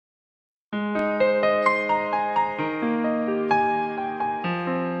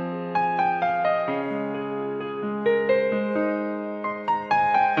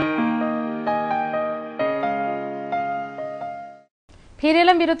ফিরে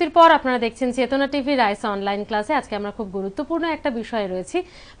এলাম বিরতির পর। আপনারা দেখছেন চেতনা টিভি রাইস অনলাইন ক্লাসে। আজকে আমরা খুব গুরুত্বপূর্ণ একটা বিষয়ে রয়েছি।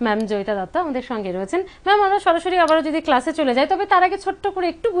 ম্যাম জয়িতা দত্ত আমাদের সঙ্গে রয়েছেন। ম্যাম, আমরা সরাসরি আবারও যদি ক্লাসে চলে যাই, তবে তার আগে ছোট্ট করে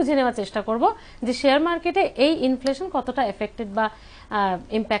একটু বুঝে নেওয়ার চেষ্টা করব যে শেয়ার মার্কেটে এই ইনফ্লেশন কতটা এফেক্টেড বা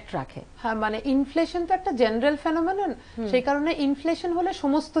ইম্প্যাক্ট রাখে। হ্যাঁ, মানে ইনফ্লেশন তো একটা জেনারেল ফেনোমেনন, সেই কারণে ইনফ্লেশন হলে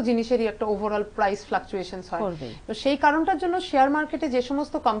সমস্ত জিনিসেরই একটা ওভারঅল প্রাইস ফ্লাকচুয়েশনস হয়। তো সেই কারণটার জন্য শেয়ার মার্কেটে যে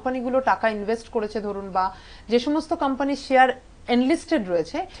সমস্ত কোম্পানিগুলো টাকা ইনভেস্ট করেছে ধরুন, বা যে সমস্ত কোম্পানি শেয়ার এনলিস্টেড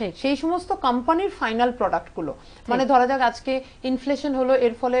রয়েছে, সেই সমস্ত কোম্পানির ফাইনাল প্রোডাক্টগুলো, মানে ধরা যাক আজকে ইনফ্লেশন হলো,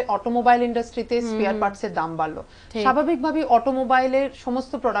 এর ফলে অটোমোবাইল ইন্ডাস্ট্রিতে স্পেয়ার পার্টস এর দাম বাড়লো, স্বাভাবিকভাবেই অটোমোবাইলের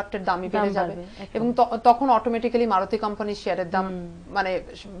সমস্ত প্রোডাক্টের দামই বেড়ে যাবে, এবং তখন অটোমেটিক্যালি মারুতি কোম্পানির শেয়ারের দাম মানে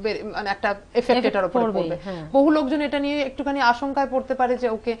একটা এফেক্ট এটার উপর পড়বে। বহু লোকজন এটা নিয়ে একটুখানি আশঙ্কায় পড়তে পারে যে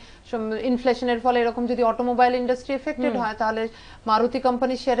ওকে, ইনফ্লেশনের ফলে এরকম যদি অটোমোবাইল ইন্ডাস্ট্রি এফেক্টেড হয়, তাহলে মারুতি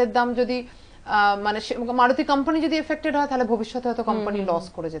কোম্পানির শেয়ারের দাম যদি মানে মারুতি কোম্পানি যদি এফেক্টেড হয়, তাহলে ভবিষ্যতে হয়তো কোম্পানি লস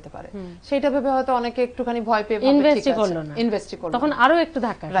করে যেতে পারে। সেটা ভেবে হয়তো অনেকে একটুখানি ভয় পেয়ে ইনভেস্ট করলো, তখন আরো একটু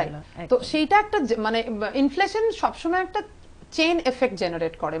ধাক্কা রাইট। তো সেইটা একটা মানে ইনফ্লেশন সবসময় একটা চেইন এফেক্ট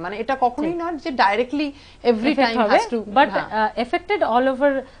জেনারেট করে, মানে এটা কখনোই নয় যে directly every time has to, but affected all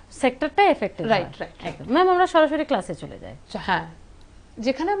over সেক্টরটা এফেক্টেড। Right right. ম্যাম, আমরা সরাসরি ক্লাসে চলে যাই। হ্যাঁ,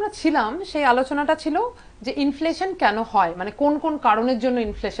 যেখানে আমরা ছিলাম সেই আলোচনাটা ছিল যে ইনফ্লেশন কেন হয়, মানে কোন কোন কারণের জন্য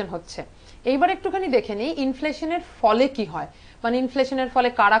ইনফ্লেশন হচ্ছে। এইবার একটুখানি দেখে নিই ইনফ্লেশনের ফলে কি হয়, মানে ইনফ্লেশনের ফলে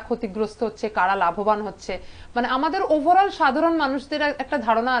কারা ক্ষতিগ্রস্ত হচ্ছে, কারা লাভবান হচ্ছে। মানে আমাদের ওভারঅল সাধারণ মানুষদের একটা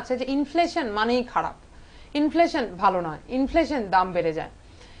ধারণা আছে যে ইনফ্লেশন মানেই খারাপ, ইনফ্লেশন ভালো নয়, ইনফ্লেশন দাম বেড়ে যায়।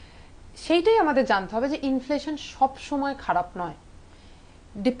 সেইটাই আমাদের জানতে হবে যে ইনফ্লেশন সব সময় খারাপ নয়,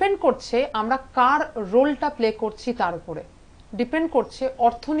 ডিপেন্ড করছে আমরা কার রোলটা প্লে করছি তার উপরে, ডিপেন্ড করছে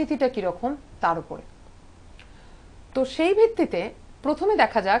অর্থনীতিটা কিরকম তার উপরে। তো সেই ভিত্তিতে প্রথমে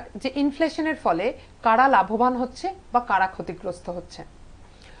দেখা যাক যে ইনফ্লেশনের ফলে কারা লাভবান হচ্ছে বা কারা ক্ষতিগ্রস্ত হচ্ছে।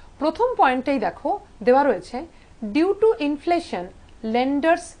 প্রথম পয়েন্টেই দেখো দেওয়া রয়েছে, due to inflation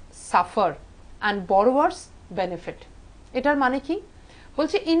লেন্ডার্স suffer and বরোয়ার্স benefit. এটার মানে কি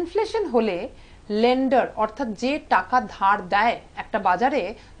বলছে, ইনফ্লেশন হলে লেন্ডার অর্থাৎ যে টাকা ধার দেয় একটা বাজারে,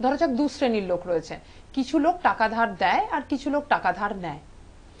 ধরা যাক দু শ্রেণীর লোক রয়েছে, কিছু লোক টাকা ধার দেয় আর কিছু লোক টাকা ধার নেয়।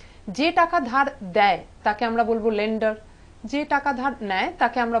 যে টাকা ধার দেয় তাকে আমরা বলবো লেন্ডার, যে টাকা ধার নেয়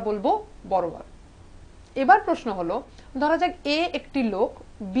তাকে আমরা বলবো বরোয়ার। এবার প্রশ্ন হলো, ধরা যাক এ একটি লোক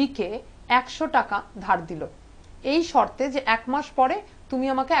বি কে 100 টাকা ধার দিল, এই শর্তে যে 1 মাস পরে তুমি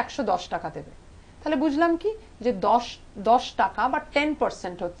আমাকে 110 টাকা দেবে। তাহলে বুঝলাম কি যে 10 টাকা বা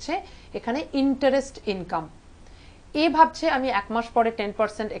 10% হচ্ছে এখানে ইন্টারেস্ট ইনকাম। এ ভাবছে আমি 1 মাস পরে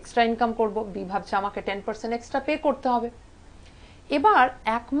 10% এক্সট্রা ইনকাম করব, বি ভাবছে আমাকে 10% এক্সট্রা পে করতে হবে। এবার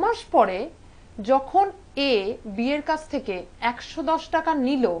 1 মাস পরে যখন এ বি এর কাছ থেকে 110 টাকা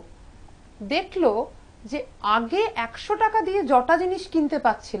নিল, দেখলো যে আগে 100 টাকা দিয়ে যটা জিনিস কিনতে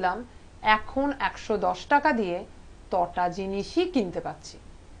পাচ্ছিলাম, এখন 110 টাকা দিয়ে তটা জিনিসই কিনতে পাচ্ছি।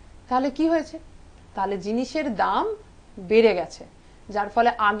 তাহলে কি হয়েছে? তাহলে জিনিসের দাম বেড়ে গেছে, যার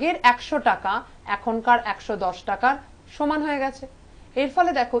ফলে আগের 100 টাকা এখনকার 110 টাকার সমান হয়ে গেছে। এর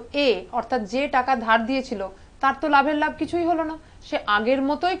ফলে দেখো এ অর্থাৎ যে টাকা ধার দিয়েছিল তার তো লাভের লাভ কিছুই হলো না, সে আগের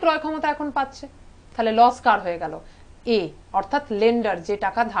মতোই ক্রয় ক্ষমতা এখন পাচ্ছে। তাহলে লস কার হয়ে গেল? এ অর্থাৎ লেন্ডার, যে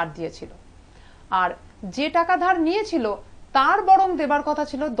টাকা ধার দিয়েছিল। আর যে টাকা ধার নিয়েছিল তার বরং দেবার কথা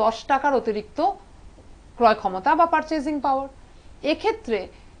ছিল 10 টাকার অতিরিক্ত ক্রয় ক্ষমতা বা পারচেজিং পাওয়ার। এক্ষেত্রে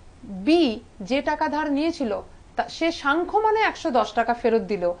বি যে টাকা ধার নিয়েছিল সে সাংখ্য মানে 110 টাকা ফেরত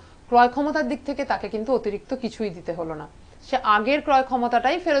দিল, ক্রয় ক্ষমতার দিক থেকে তাকে কিন্তু অতিরিক্ত কিছুই দিতে হলো না, সে আগের ক্রয়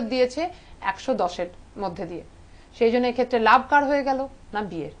ক্ষমতাটাই ফেরত দিয়েছে 110-এর মধ্যে দিয়ে। সেই জন্য এক্ষেত্রে লাভ কার হয়ে গেল? না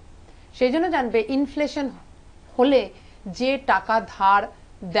বি এর। সেই জন্য জানবে ইনফ্লেশন হলে যে টাকা ধার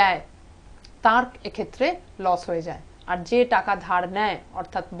দেয় তার এক্ষেত্রে লস হয়ে যায়, আর যে টাকা ধার নেয়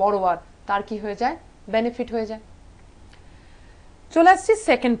অর্থাৎ বড়োয়ার, তার কি হয়ে যায়? বেনিফিট হয়ে যায়। চলে আসছি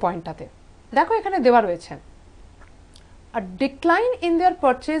সেকেন্ড পয়েন্টটাতে। দেখো এখানে দেওয়া রয়েছে, a decline in their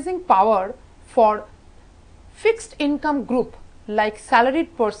purchasing power for fixed income group like salaried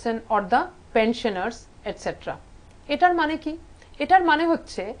person or the pensioners etc. এটার মানে কি? এটার মানে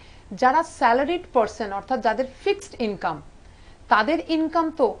হচ্ছে যারা স্যালারিড পারসন অর্থাৎ যাদের ফিক্সড ইনকাম, তাদের ইনকাম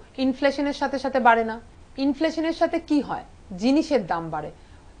তো ইনফ্লেশনের সাথে সাথে বাড়ে না। ইনফ্লেশনের সাথে কি হয়? জিনিসের দাম বাড়ে।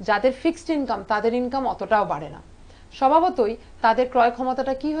 যাদের ফিক্সড ইনকাম তাদের ইনকাম অতটাও বাড়ে না, স্বভাবতই তাদের ক্রয়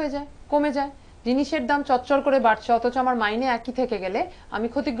ক্ষমতাটা কি হয়ে যায়? কমে যায়। জিনিসের দাম চচ্চর করে বাড়ছে অথচ আমার মাইনে একই থেকে গেলে আমি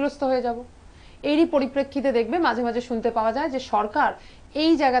ক্ষতিগ্রস্ত হয়ে যাব। এরই পরিপ্রেক্ষিতে দেখবে মাঝে মাঝে শুনতে পাওয়া যায় যে সরকার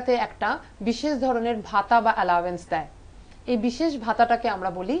এই জায়গাতে একটা বিশেষ ধরনের ভাতা বা অ্যালাওয়েন্স দেয়। এই বিশেষ ভাতাটাকে আমরা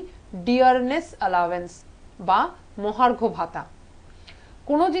বলি ডিয়ারনেস অ্যালাওয়েন্স বা মহার্ঘ ভাতা।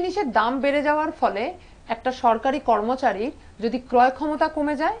 কোনো জিনিসের দাম বেড়ে যাওয়ার ফলে একটা সরকারি কর্মচারীর যদি ক্রয় ক্ষমতা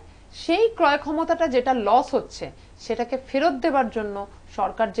কমে যায়, সেই ক্রয় ক্ষমতাটা যেটা লস হচ্ছে সেটাকে ফেরত দেবার জন্য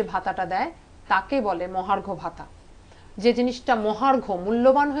সরকার যে ভাতাটা দেয় তাকে বলে মহার্ঘ ভাতা। যে জিনিসটা মহার্ঘ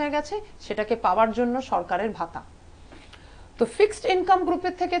মূল্যবান হয়ে গেছে সেটাকে পাওয়ার জন্য সরকারের ভাতা। তো ফিক্সড ইনকাম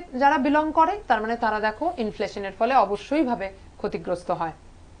গ্রুপের থেকে যারা বিলং করে তার মানে তারা দেখো ইনফ্লেশনের ফলে অবশ্যই ভাবে ক্ষতিগ্রস্ত হয়।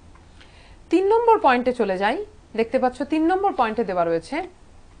 3 নম্বর পয়েন্টে চলে যাই। দেখতে পাচ্ছ 3 নম্বর পয়েন্টে দেওয়া রয়েছে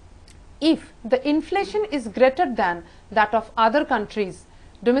if the inflation is greater than that of other countries,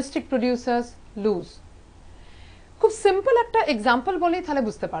 domestic producers lose. খুব সিম্পল একটা এক্সাম্পল বলেই তাহলে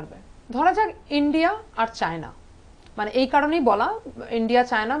বুঝতে পারবে। ধরা যাক ইন্ডিয়া আর চায়না, মানে এই কারণেই বলা ইন্ডিয়া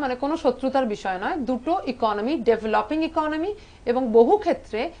চায়না মানে কোনো শত্রুতার বিষয় নয়, দুটো ইকোনমি ডেভেলপিং ইকোনমি এবং বহু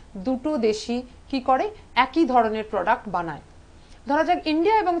ক্ষেত্রে দুটো দেশই কি করে একই ধরনের প্রোডাক্ট বানায়। ধরা যাক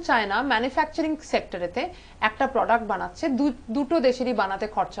ইন্ডিয়া এবং চায়না ম্যানুফ্যাকচারিং সেক্টরেতে একটা প্রোডাক্ট বানাচ্ছে, দুটো দেশেরই বানাতে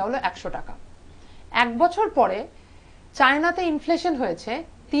খরচা হলো 100 টাকা। 1 বছর পরে চায়নাতে ইনফ্লেশন হয়েছে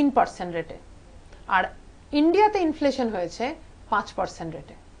 3% রেটে আর ইন্ডিয়াতে ইনফ্লেশন হয়েছে 5%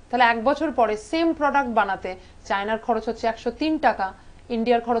 রেটে। তাহলে 1 বছর পরে সেম প্রোডাক্ট বানাতে চায়নার খরচ হচ্ছে 103 টাকা,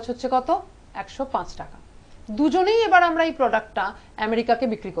 ইন্ডিয়ার খরচ হচ্ছে কত 105 টাকা। দুজনেই এবার আমরা এই প্রোডাক্টটা আমেরিকাকে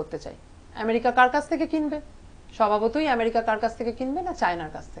বিক্রি করতে চাই। আমেরিকা কার কাছ থেকে কিনবে? স্বভাবতই আমেরিকা কার কাছ থেকে কিনবে না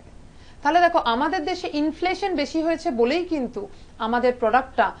চায়নার কাছ থেকে। তাহলে দেখো আমাদের দেশে ইনফ্লেশন বেশি হয়েছে বলেই কিন্তু আমাদের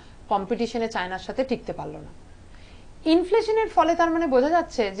প্রোডাক্টটা কম্পিটিশনে চায়নার সাথে টিকতে পারলো না। ইনফ্লেশনের ফলে তার মানে বোঝা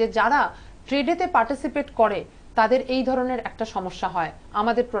যাচ্ছে যে যারা ট্রেডেতে পার্টিসিপেট করে তাদের এই ধরনের একটা সমস্যা হয়,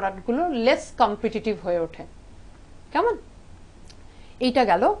 আমাদের প্রোডাক্টগুলো লেস কম্পিটিটিভ হয়ে ওঠে। কেমন? এইটা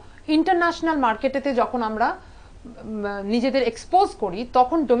গেল ইন্টারন্যাশনাল মার্কেটেতে যখন আমরা নিজেদের এক্সপোজ করি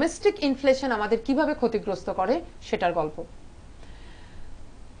তখন ডোমেস্টিক ইনফ্লেশন আমাদের কিভাবে ক্ষতিগ্রস্ত করে সেটার গল্প।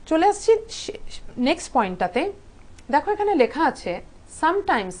 চলে আসছি নেক্সট পয়েন্টটাতে। দেখো এখানে লেখা আছে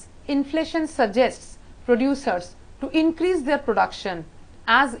sometimes inflation suggests producers to increase there production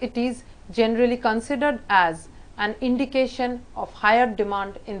as it is generally considered as an indication of higher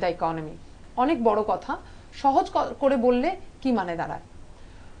demand in the economy. অনেক বড় কথা, সহজ করে বললে কি মানে দাঁড়ায়?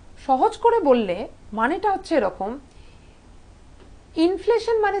 সহজ করে বললে মানেটা হচ্ছে এরকম,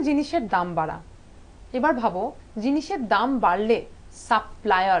 ইনফ্লেশন মানে জিনিসের দাম বাড়া। এবার ভাবো জিনিসের দাম বাড়লে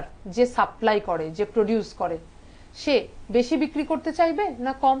সাপ্লায়ার যে সাপ্লাই করে যে প্রডিউস করে সে বেশি বিক্রি করতে চাইবে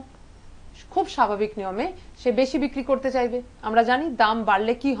না কম? খুব স্বাভাবিক নিয়মে সে বেশি বিক্রি করতে চাইবে। আমরা জানি দাম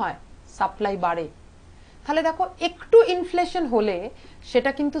বাড়লে কি হয়, সাপ্লাই বাড়ে। তাহলে দেখো একটু ইনফ্লেশন হলে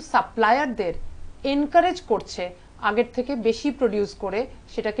সেটা কিন্তু সাপ্লায়ারদের এনকারেজ করছে আগের থেকে বেশি প্রডিউস করে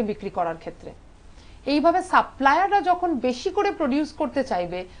সেটাকে বিক্রি করার ক্ষেত্রে। এইভাবে সাপ্লায়াররা যখন বেশি করে প্রডিউস করতে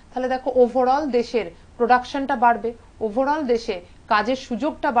চাইবে তাহলে দেখো ওভারঅল দেশের প্রোডাকশনটা বাড়বে, ওভারঅল দেশে কাজের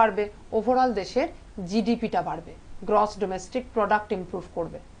সুযোগটা বাড়বে, ওভারঅল দেশের জিডিপিটা বাড়বে, গ্রস ডোমেস্টিক প্রোডাক্ট ইমপ্রুভ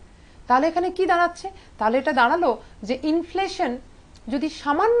করবে। তাহলে এখানে কি দাঁড়াচ্ছে? তাহলে এটা দাঁড়ালো যে ইনফ্লেশন যদি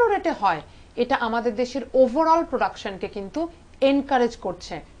সামান্য রেটে হয় এটা আমাদের দেশের ওভারঅল প্রোডাকশনকে কিন্তু এনকারেজ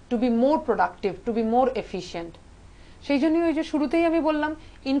করছে two be more productive, two be more efficient. সেই জন্যই ওই যে শুরুতেই আমি বললাম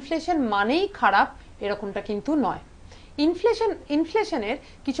ইনফ্লেশন মানেই খারাপ এরকমটা কিন্তু নয়। ইনফ্লেশনের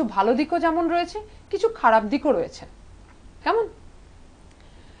কিছু ভালো দিকও যেমন রয়েছে কিছু খারাপ দিকও রয়েছে। কেমন?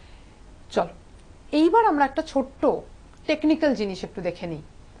 চলো এইবার আমরা একটা ছোট্ট টেকনিক্যাল জিনিস একটু দেখে নিই।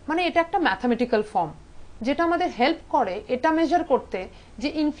 মানে এটা একটা ম্যাথামেটিক্যাল ফর্ম যেটা আমাদের হেল্প করে এটা মেজার করতে যে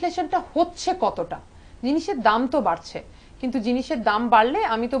ইনফ্লেশনটা হচ্ছে কতটা। জিনিসের দাম তো বাড়ছে, কিন্তু জিনিসের দাম বাড়লে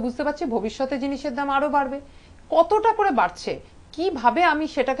আমি তো বুঝতে পারছি ভবিষ্যতে জিনিসের দাম আরো বাড়বে। কতটা করে বাড়ছে, কিভাবে আমি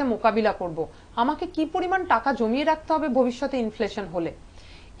সেটাকে মোকাবিলা করব, আমাকে কি পরিমাণ টাকা জমিয়ে রাখতে হবে ভবিষ্যতে ইনফ্লেশন হলে,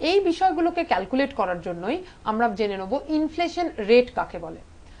 এই বিষয়গুলোকে ক্যালকুলেট করার জন্যই আমরা জেনে নেব ইনফ্লেশন রেট কাকে বলে।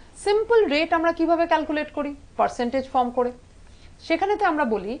 সিম্পল রেট আমরা কিভাবে ক্যালকুলেট করি? পার্সেন্টেজ ফর্ম করে। সেখানেতে আমরা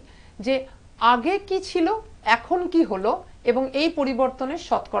বলি যে আগে কি ছিল এখন কি হলো এবং এই পরিবর্তনের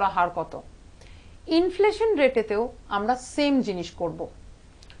শতকরা হার কত। ইনফ্লেশন রেটেতেও আমরা সেম জিনিস করব।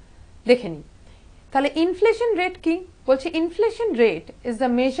 দেখে নিই তাহলে ইনফ্লেশন রেট কি বলছে। Inflation rate is the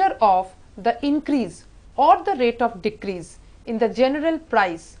measure of the increase or the rate of decrease in the general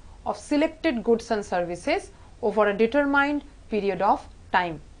price of selected goods and services over a determined period of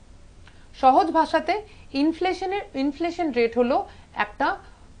time. সহজ ভাষাতে inflation rate হলো একটা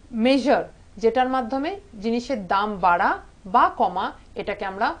measure যেটার মাধ্যমে জিনিসের দাম বাড়া বা কমা এটাকে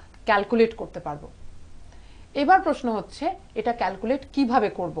আমরা ক্যালকুলেট করতে পারবো। এবার প্রশ্ন হচ্ছে এটা ক্যালকুলেট কিভাবে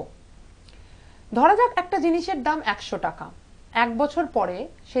করব। ধরা যাক একটা জিনিসের দাম 100 টাকা, 1 বছর পরে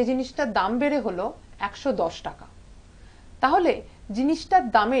সেই জিনিসটার দাম বেড়ে হলো 110 টাকা। তাহলে জিনিসটার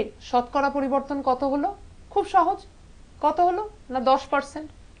দামের শতকরা পরিবর্তন কত হলো? খুব সহজ, কত হলো না 10%।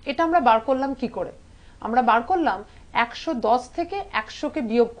 এটা আমরা বার করলাম কি করে? আমরা বার করলাম 110 থেকে 100কে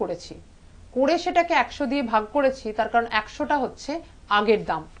বিয়োগ করেছি, করে সেটাকে 100 দিয়ে ভাগ করেছি, তার কারণ 100টা হচ্ছে আগের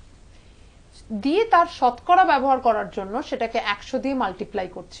দাম, দিয়ে তার শতকরা ব্যবহার করার জন্য সেটাকে 100 দিয়ে মাল্টিপ্লাই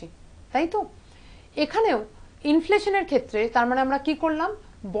করছি, তাই তো? এখানেও ইনফ্লেশনের ক্ষেত্রে তার মানে আমরা কি করলাম,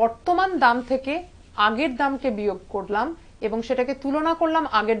 বর্তমান দাম থেকে আগের দামকে বিয়োগ করলাম এবং সেটাকে তুলনা করলাম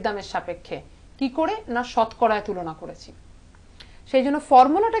আগের দামের সাপেক্ষে। কি করে না, শতকরায় তুলনা করেছি। সেই জন্য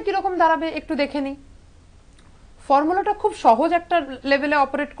ফর্মুলাটা কিরকম দাঁড়াবে একটু দেখে নিই। ফর্মুলাটা খুব সহজ একটা লেভেলে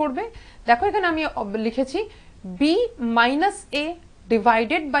অপারেট করবে। দেখো এখানে আমি লিখেছি B minus A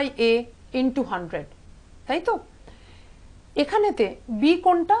divided by A into 100, তাই তো? এখানেতে বি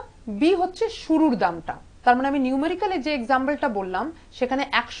কোনটা, বি হচ্ছে শুরুর দামটা, তার মানে আমি নিউমেরিক্যালে যে এক্সাম্পলটা বললাম সেখানে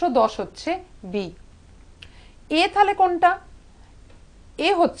 110 হচ্ছে বি। এ তাহলে কোনটা, এ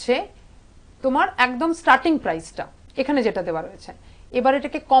হচ্ছে তোমার একদম স্টার্টিং প্রাইসটা, এখানে যেটা দেওয়া রয়েছে। এবার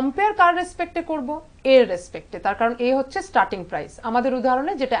এটাকে কম্পেয়ার কার রেসপেক্টে করব, এর রেসপেক্টে, তার কারণ এ হচ্ছে স্টার্টিং প্রাইস আমাদের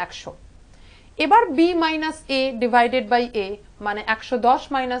উদাহরণে যেটা 100। এবার B minus A divided by এ মানে 110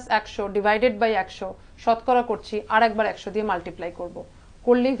 মাইনাস 100 ডিভাইডেড বাই 100 শতকরা করছি, আর একবার 100 দিয়ে মাল্টিপ্লাই করব,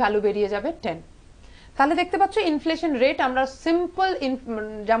 করলেই ভ্যালু বেরিয়ে যাবে 10। তাহলে দেখতে পাচ্ছ ইনফ্লেশন রেট আমরা সিম্পল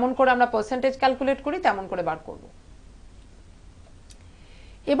যেমন করে আমরা পার্সেন্টেজ ক্যালকুলেট করি তেমন করে বার করব।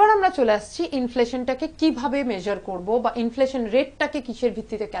 এবার আমরা চলে আসছি ইনফ্লেশনটাকে কিভাবে মেজার করব বা ইনফ্লেশন রেটটাকে কিসের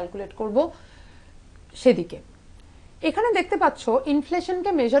ভিত্তিতে ক্যালকুলেট করব সেদিকে। এখানে দেখতে পাচ্ছ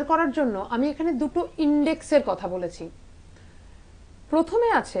ইনফ্লেশনকে মেজার করার জন্য আমি এখানে দুটো ইন্ডেক্সের কথা বলেছি। প্রথমে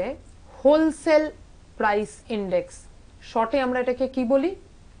আছে হোলসেল প্রাইস ইন্ডেক্স, শর্টে আমরা এটাকে কি বলি,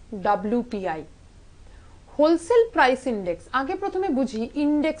 WPI। হোলসেল প্রাইস ইন্ডেক্স, আগে প্রথমে বুঝি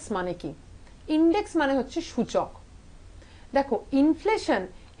ইন্ডেক্স মানে কি। ইন্ডেক্স মানে হচ্ছে সূচক। দেখো ইনফ্লেশন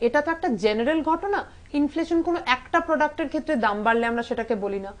এটা তো একটা জেনারেল ঘটনা, ইনফ্লেশন কোনো একটা প্রোডাক্টের ক্ষেত্রে দাম বাড়লে আমরা সেটাকে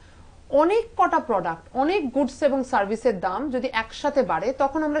বলি না, অনেক কটা প্রোডাক্ট অনেক গুডস এবং সার্ভিসের দাম যদি একসাথে বাড়ে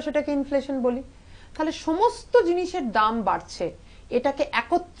তখন আমরা সেটাকে ইনফ্লেশন বলি। তাহলে সমস্ত জিনিসের দাম বাড়ছে, এটাকে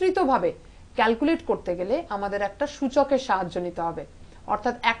একত্রিতভাবে ক্যালকুলেট করতে গেলে আমাদের একটা সূচকের সাহায্য নিতে হবে।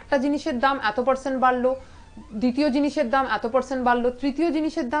 অর্থাৎ একটা জিনিসের দাম এত পার্সেন্ট বাড়লো, দ্বিতীয় জিনিসের দাম এত পার্সেন্ট বাড়লো, তৃতীয়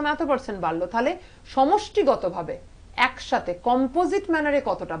জিনিসের দাম এত পার্সেন্ট বাড়লো, তাহলে সমষ্টিগতভাবে একসাথে কম্পোজিট ম্যানারে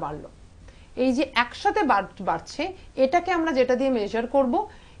কতটা বাড়লো। এই যে একসাথে বাড়ছে এটাকে আমরা যেটা দিয়ে মেজার করব,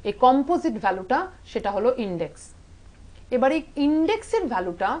 এই কম্পোজিট ভ্যালুটা, সেটা হলো ইন্ডেক্স। এবার এই ইন্ডেক্সের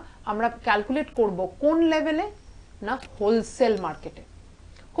ভ্যালুটা আমরা ক্যালকুলেট করব কোন লেভেলে না, হোলসেল মার্কেটে।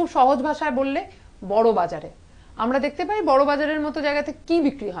 খুব সহজ ভাষায় বললে বড় বাজারে। আমরা দেখতে পাই বড় বাজারের মতো জায়গাতে কি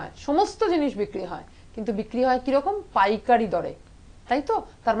বিক্রি হয়, সমস্ত জিনিস বিক্রি হয়, কিন্তু বিক্রি হয় কিরকম, পাইকারি দরে, তাই তো?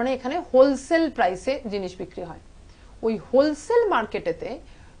 তার মানে এখানে হোলসেল প্রাইসে জিনিস বিক্রি হয়। ওই হোলসেল মার্কেটেতে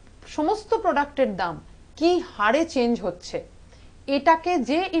সমস্ত প্রোডাক্টের দাম কি হারে চেঞ্জ হচ্ছে, এটাকে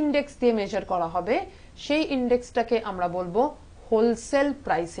যে ইন্ডেক্স দিয়ে মেজার করা হবে সেই ইন্ডেক্সটাকে আমরা বলবো হোলসেল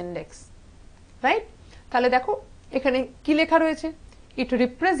প্রাইস ইন্ডেক্স, রাইট? তাহলে দেখো এখানে কি লেখা রয়েছে, ইট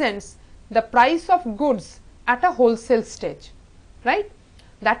represents the price of goods at a wholesale stage, right?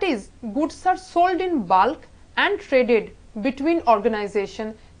 That is, goods are sold in bulk and traded between organization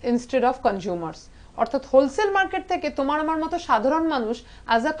instead of consumers. অর্থাৎ হোলসেল মার্কেট থেকে তোমার আমার মতো সাধারণ মানুষ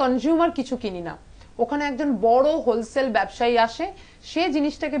অ্যাজ আ কনজিউমার কিছু কিনি না, ওখানে একজন বড় হোলসেল ব্যবসায়ী আসে, সে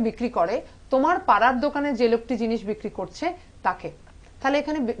জিনিসটাকে বিক্রি করে তোমার পাড়ার দোকানে যে লোকটি জিনিস বিক্রি করছে তাকে। তাহলে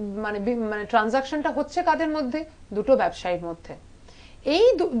এখানে মানে ট্রানজাকশনটা হচ্ছে কাদের মধ্যে, দুটো ব্যবসায়ীর মধ্যে।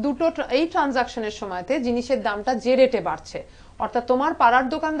 এই ট্রানজাকশনের সময়তে জিনিসের দামটা যে রেটে বাড়ছে, অর্থাৎ তোমার পাড়ার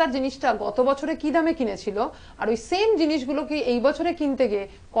দোকানদার জিনিসটা গত বছরে কি দামে কিনেছিল আর ওই সেম জিনিসগুলোকে এই বছরে কিনতে গিয়ে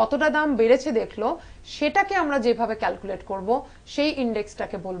কতটা দাম বেড়েছে দেখলো, সেটাকে আমরা যেভাবে ক্যালকুলেট করব সেই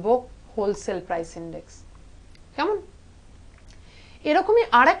ইন্ডেক্সটাকে বলবো হোলসেল প্রাইস ইন্ডেক্স। কেমন? এরকমই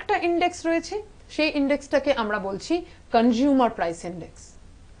আর একটা ইন্ডেক্স রয়েছে, সেই ইন্ডেক্সটাকে আমরা বলছি consumer price index,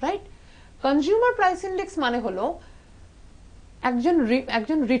 right? Consumer price index মানে হলো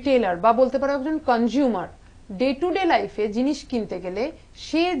একজন রিটেলার বা বলতে পারো একজন কনজিউমার ডে টু ডে লাইফে জিনিস কিনতে গেলে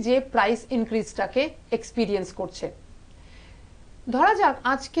সে যে প্রাইস ইনক্রিজটাকে এক্সপিরিয়েন্স করছে। ধরা যাক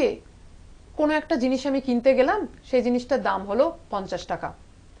আজকে কোনো একটা জিনিস আমি কিনতে গেলাম, সেই জিনিসটার দাম হলো 50 টাকা,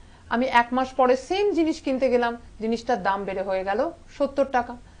 আমি এক মাস পরে সেম জিনিস কিনতে গেলাম, জিনিসটার দাম বেড়ে হয়ে গেল 70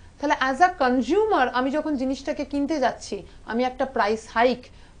 টাকা। তাহলে অ্যাজ আ কনজিউমার আমি যখন জিনিসটাকে কিনতে যাচ্ছি, আমি একটা প্রাইস হাইক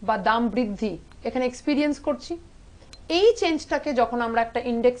বা দাম বৃদ্ধি এখানে এক্সপিরিয়েন্স করছি। এই চেঞ্জটাকে যখন আমরা একটা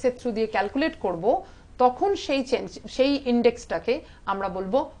ইন্ডেক্সের থ্রু দিয়ে ক্যালকুলেট করব, তখন সেই ইন্ডেক্সটাকে আমরা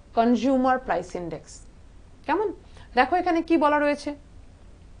বলবো কনজিউমার প্রাইস ইন্ডেক্স। কেমন? দেখো এখানে কি বলা রয়েছে,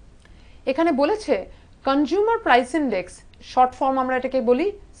 এখানে বলেছে consumer price index, short form আমরা এটাকে বলি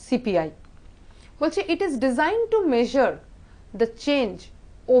সিপিআই। বলছে it is design to measure the change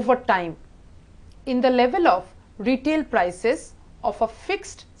over time in the level of retail prices of a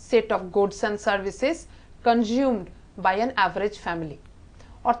fixed set of goods and services consumed by an average family.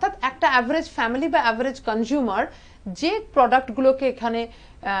 অর্থাৎ একটা average family বা average consumer যে প্রোডাক্টগুলোকে এখানে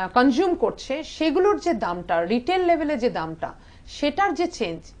consume করছে সেগুলোর যে দামটা, retail লেভেলে যে দামটা, সেটার যে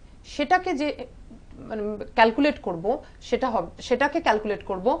চেঞ্জ, সেটাকে যে ক্যালকুলেট করব, সেটাকে ক্যালকুলেট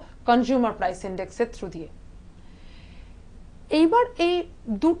করব কনজিউমার প্রাইস ইন্ডেক্সের থ্রু দিয়ে। এইবার এই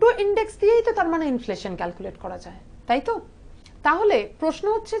দুটো ইন্ডেক্স দিয়েই তো তার মানে ইনফ্লেশন ক্যালকুলেট করা যায়, তাই তো? তাহলে প্রশ্ন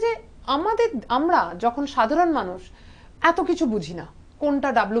হচ্ছে যে আমরা যখন সাধারণ মানুষ এত কিছু বুঝি না, কোনটা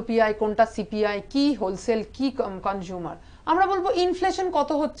ডাব্লিউপিআই, কোনটা সিপিআই, কি হোলসেল, কি কনজিউমার, আমরা বলবো ইনফ্লেশন কত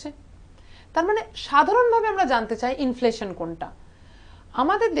হচ্ছে। তার মানে সাধারণভাবে আমরা জানতে চাই ইনফ্লেশন কোনটা।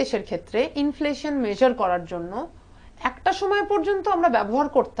 আমাদের দেশের ক্ষেত্রে ইনফ্লেশন মেজার করার জন্য একটা সময় পর্যন্ত আমরা ব্যবহার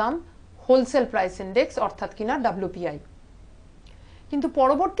করতাম হোলসেল প্রাইস ইন্ডেক্স, অর্থাৎ কিনা ডাব্লিউপিআই। কিন্তু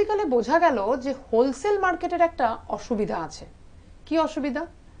পরবর্তীকালে বোঝা গেল যে হোলসেল মার্কেটের একটা অসুবিধা আছে। কি অসুবিধা?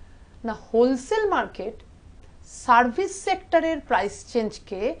 না, হোলসেল মার্কেট সার্ভিস সেক্টরের প্রাইস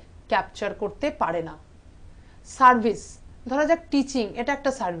চেঞ্জকে ক্যাপচার করতে পারে না। সার্ভিস, ধরা যাক টিচিং, এটা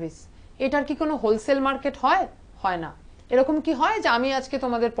একটা সার্ভিস, এটার কি কোনো হোলসেল মার্কেট হয়? হয় না। এরকম কি হয় যে আমি আজকে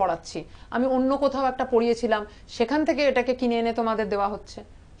তোমাদের পড়াচ্ছি, আমি অন্য কোথাও একটা পড়িয়েছিলাম, সেখান থেকে এটাকে কিনে এনে তোমাদের দেওয়া হচ্ছে?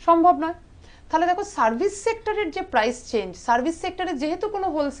 সম্ভব নয়। তাহলে দেখো, সার্ভিস সেক্টরের যে প্রাইস চেঞ্জ, সার্ভিস সেক্টরে যেহেতু কোনো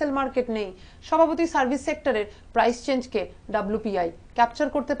হোলসেল মার্কেট নেই, স্বভাবতই সার্ভিস সেক্টরের প্রাইস চেঞ্জকে ডাব্লিউপিআই ক্যাপচার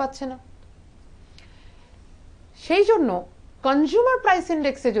করতে পারছে না। সেই জন্য কনজিউমার প্রাইস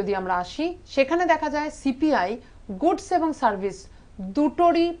ইন্ডেক্সে যদি আমরা আসি, সেখানে দেখা যায় সিপিআই গুডস এবং সার্ভিস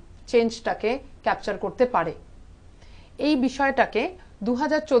দুটোরই চেঞ্জটাকে ক্যাপচার করতে পারে। এই বিষয়টাকে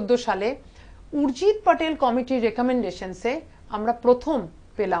 2014 সালে উর্জিত পটেল কমিটির রেকমেন্ডেশনসে আমরা প্রথম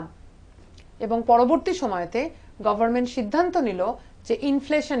পেলাম, এবং পরবর্তী সময়তে গভর্নমেন্ট সিদ্ধান্ত নিল যে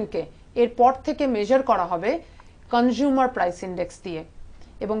ইনফ্লেশনকে এরপর থেকে মেজার করা হবে কনজিউমার প্রাইস ইন্ডেক্স দিয়ে।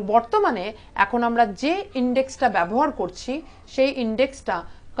 এবং বর্তমানে এখন আমরা যে ইন্ডেক্সটা ব্যবহার করছি সেই ইন্ডেক্সটা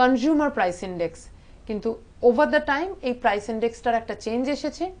কনজিউমার প্রাইস ইন্ডেক্স। কিন্তু ওভার দ্য টাইম এই প্রাইস ইন্ডেক্সটার একটা চেঞ্জ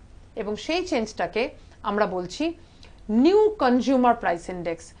এসেছে, এবং সেই চেঞ্জটাকে আমরা বলছি নিউ কনজিউমার প্রাইস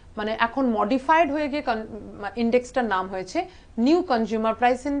ইন্ডেক্স। মানে এখন মডিফাইড হয়ে গিয়ে ইন্ডেক্সটার নাম হয়েছে নিউ কনজিউমার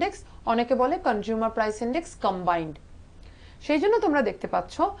প্রাইস ইন্ডেক্স, অনেকে বলে কনজিউমার প্রাইস ইন্ডেক্স কম্বাইন্ড। সেই জন্য তোমরা দেখতে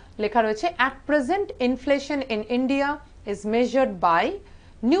পাচ্ছ লেখা রয়েছে at present inflation in India is measured by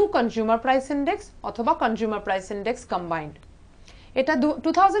new consumer price index অথবা কনজিউমার প্রাইস ইন্ডেক্স কম্বাইন্ড। এটা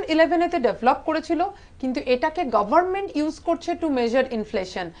 2011-তে ডেভেলপ করেছিল, কিন্তু এটাকে গভর্নমেন্ট ইউজ করছে টু মেজার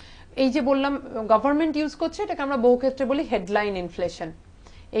ইনফ্লেশন। এই যে বললাম গভর্নমেন্ট ইউজ করছে, এটাকে আমরা বহু ক্ষেত্রে বলি হেডলাইন ইনফ্লেশন।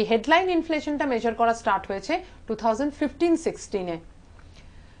 এই হেডলাইন ইনফ্লেশনটা মেজার করা স্টার্ট হয়েছে 2015-16-এ।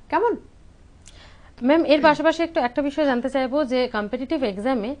 কেমন ম্যাম? এর পাশাপাশি একটা বিষয় জানতে চাইবো যে কম্পিটিটিভ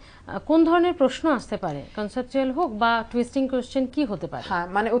এক্সামে কোন ধরনের প্রশ্ন আসতে পারে, কনসেপচুয়াল হোক বা টুইস্টিং কোশ্চেন কি হতে পারে? হ্যাঁ,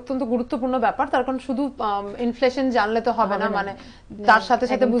 মানে অত্যন্ত গুরুত্বপূর্ণ ব্যাপার। তার কারণ শুধু ইনফ্লেশন জানলে তো হবে না, মানে তার সাথে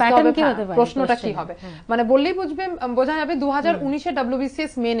সাথে বুঝতে হবে প্রশ্নটা কি হবে। মানে বললেই বোঝা যাবে 2019-এ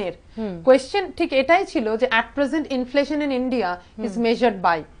ডব্লিউবিসিএস মেনের কোয়েশ্চেন ঠিক এটাই ছিল যে at present inflation in India is measured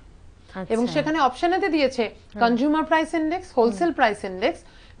by, এবং সেখানে অপশনেতে দিয়েছে consumer price index, wholesale price index,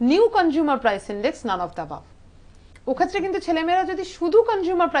 new consumer price index, none of the above. ওক্ষেত্রে কিন্তু ছেলেমেয়েরা যদি শুধু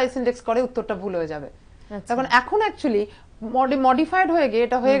কনজিউমার প্রাইস ইন্ডেক্স করে, উত্তরটা ভুল হয়ে যাবে। তখন এখন অ্যাকচুয়ালি মডিফাইড হয়ে গিয়ে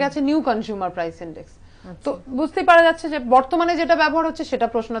এটা হয়ে গেছে নিউ কনজিউমার প্রাইস ইন্ডেক্স। তো বুঝতেই পারা যাচ্ছে যে বর্তমানে যেটা ব্যবহার হচ্ছে সেটা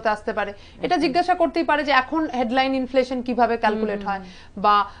প্রশ্নতে আসতে পারে। এটা জিজ্ঞাসা করতেই পারে যে এখন হেডলাইন ইনফ্লেশন কিভাবে ক্যালকুলেট হয়,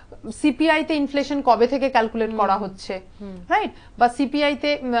 বা সিপিআই তে ইনফ্লেশন কবে থেকে ক্যালকুলেট করা হচ্ছে, রাইট? বা সিপিআই তে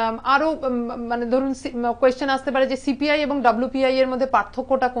আরো মানে ধরুন কোয়েশ্চেন আসতে পারে যে সিপিআই এবং ডাব্লিউপিআই এর মধ্যে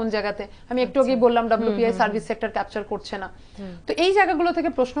পার্থক্যটা কোন জায়গাতে। আমি একটু আগেই বললাম ডাব্লিউপিআই সার্ভিস সেক্টর ক্যাপচার করছে না। তো এই জায়গাগুলো থেকে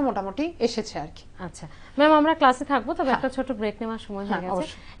প্রশ্ন মোটামুটি এসেছে আর কি। আচ্ছা ম্যাম, আমরা ক্লাসে থাকবো, তবে একটা ছোট ব্রেক নেওয়ার সময় হয়ে গেছে।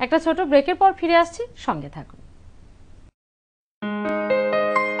 একটা ছোট ব্রেকের পর ফিরে আসছি, সঙ্গে থাকুন।